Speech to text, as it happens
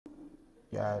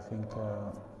Yeah, I think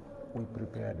we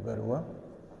prepared very well.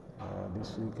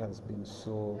 This week has been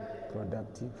so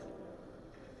productive.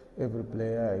 Every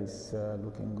player is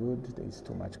looking good. There is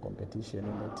too much competition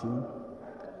in the team.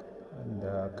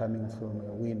 And coming from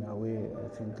a win away, I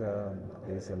think there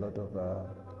is a lot of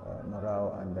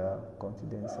morale and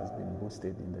confidence has been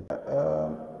boosted in the team.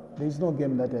 There is no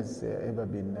game that has ever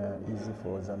been easy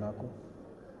for Zanaco.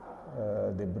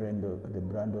 The brand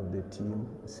of the team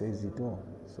says it all.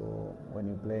 So when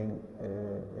you're playing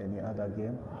any other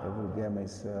game, every game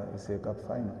is a cup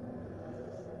final,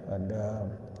 and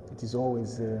it is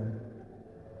always a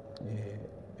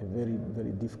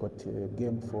very difficult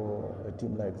game for a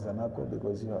team like Zanaco,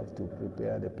 because you have to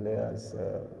prepare the players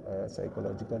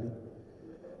psychologically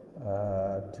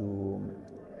to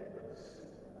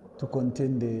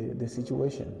contain the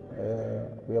situation.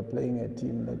 We are playing a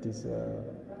team that is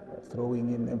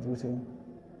throwing in everything.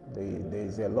 There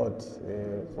is a lot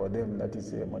for them that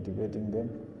is motivating them,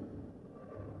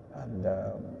 and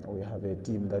we have a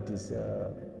team that is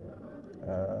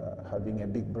having a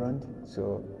big brand.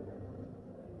 So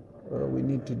we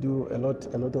need to do a lot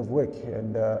of work,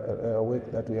 and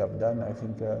work that we have done, I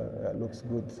think, looks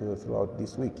good throughout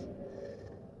this week.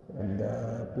 And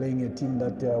playing a team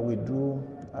that we drew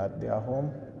at their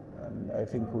home, and I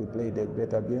think we played a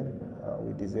better game.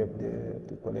 We deserve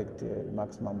to collect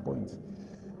maximum points.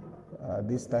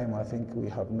 This time, I think we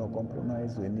have no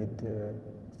compromise. We need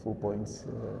full points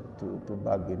to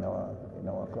bag in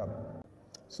our club.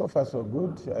 So far, so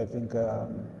good. I think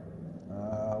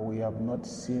we have not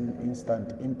seen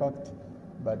instant impact,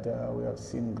 but we have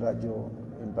seen gradual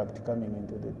impact coming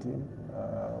into the team.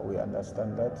 We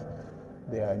understand that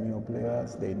they are new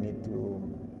players. They need to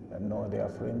know their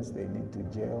friends. They need to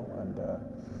gel, and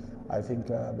I think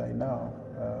by now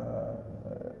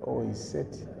all is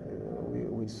set.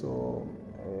 We saw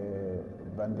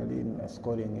Vandelin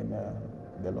scoring in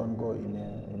the long goal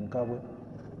in Kabwe,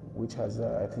 which has,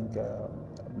 I think,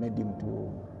 made him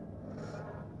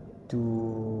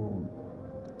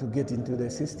to get into the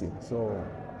system. So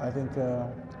I think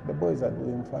the boys are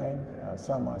doing fine.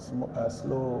 Some are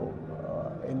slow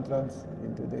entrance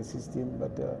into the system,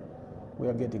 but we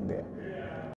are getting there.